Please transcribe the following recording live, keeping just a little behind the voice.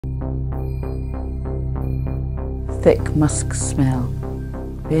thick musk smell,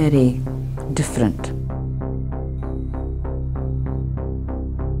 very different.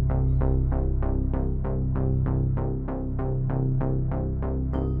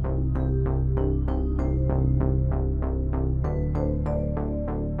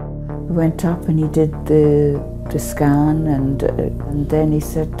 We went up and he did the scan, and then he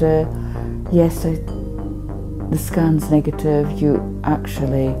said, yes, the scan's negative,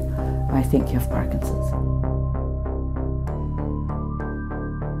 I think you have Parkinson's.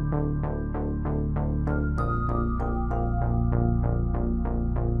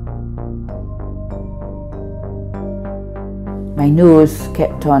 My nose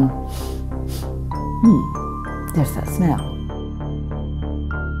kept on, there's that smell.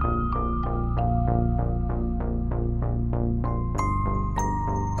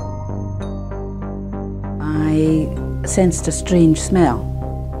 I sensed a strange smell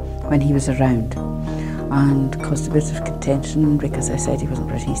when he was around and caused a bit of contention because I said he wasn't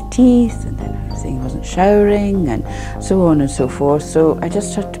brushing his teeth, and then I was saying he wasn't showering, and so on and so forth, so I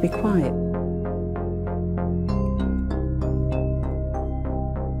just had to be quiet.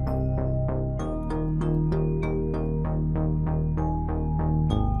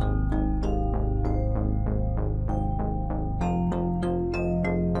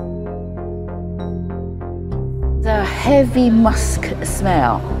 The heavy musk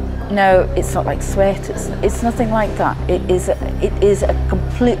smell. No, it's not like sweat, it's nothing like that. It is a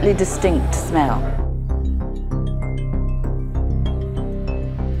completely distinct smell.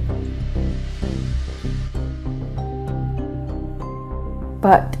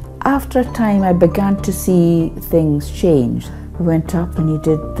 But after a time I began to see things change. We went up and he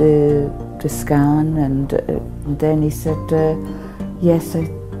did the scan, and then he said, yes,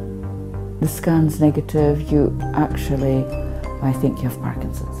 the scan's negative, I think you have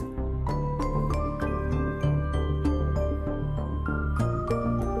Parkinson's.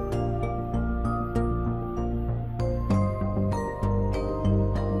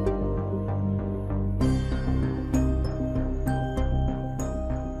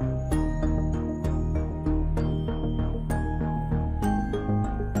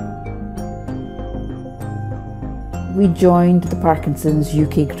 We joined the Parkinson's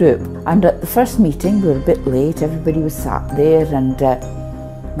UK group, and at the first meeting we were a bit late, everybody was sat there, and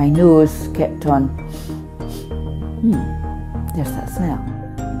my nose kept on, there's that smell.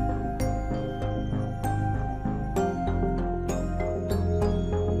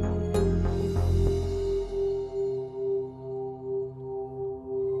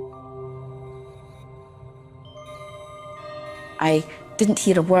 I didn't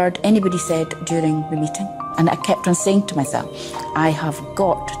hear a word anybody said during the meeting. And I kept on saying to myself, I have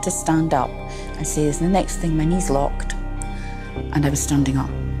got to stand up and say this. And the next thing, my knees locked, and I was standing up.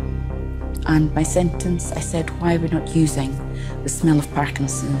 And my sentence, I said, why are we not using the smell of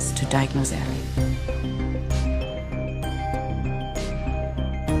Parkinson's to diagnose early?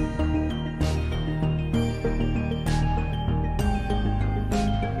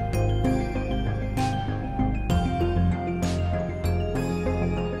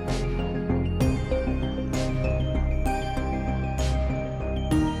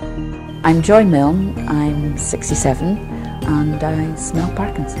 I'm Joy Milne, I'm 67, and I smell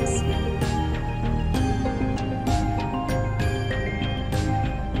Parkinson's.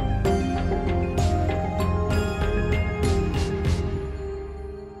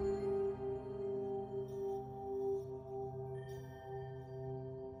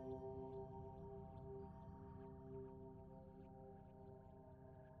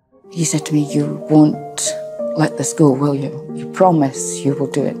 He said to me, you won't let this go, will you? You promise you will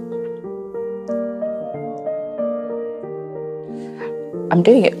do it. I'm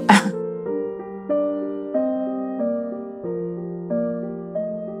doing it.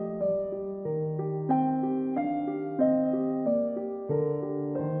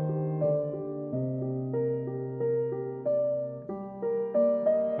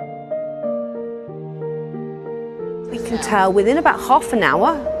 We can tell within about half an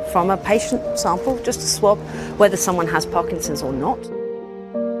hour from a patient sample, just a swab, whether someone has Parkinson's or not.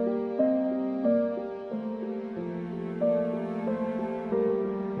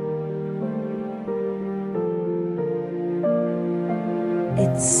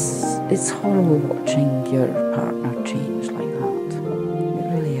 It's horrible watching your partner change like that. It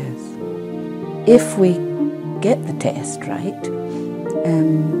really is. If we get the test right,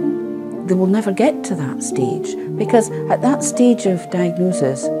 they will never get to that stage, because at that stage of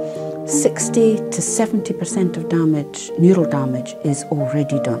diagnosis, 60 to 70% of damage, neural damage, is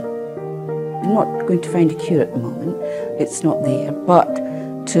already done. You're not going to find a cure at the moment, it's not there, but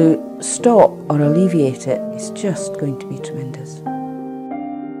to stop or alleviate it is just going to be tremendous.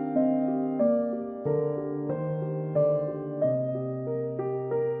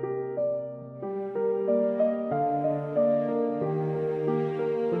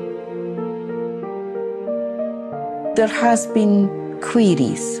 There has been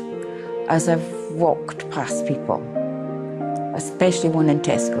queries as I've walked past people, especially one in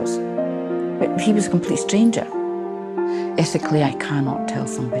Tesco's. But he was a complete stranger. Ethically, I cannot tell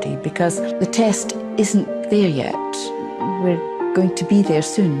somebody because the test isn't there yet. We're going to be there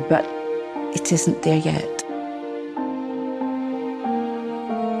soon, but it isn't there yet.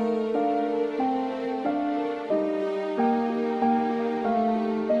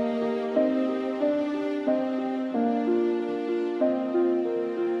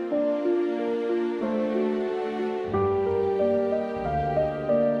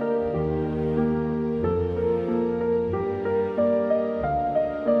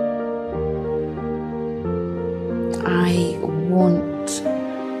 I want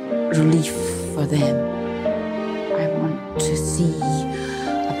relief for them. I want to see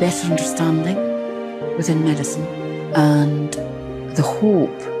a better understanding within medicine and the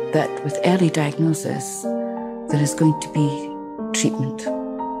hope that with early diagnosis there is going to be treatment.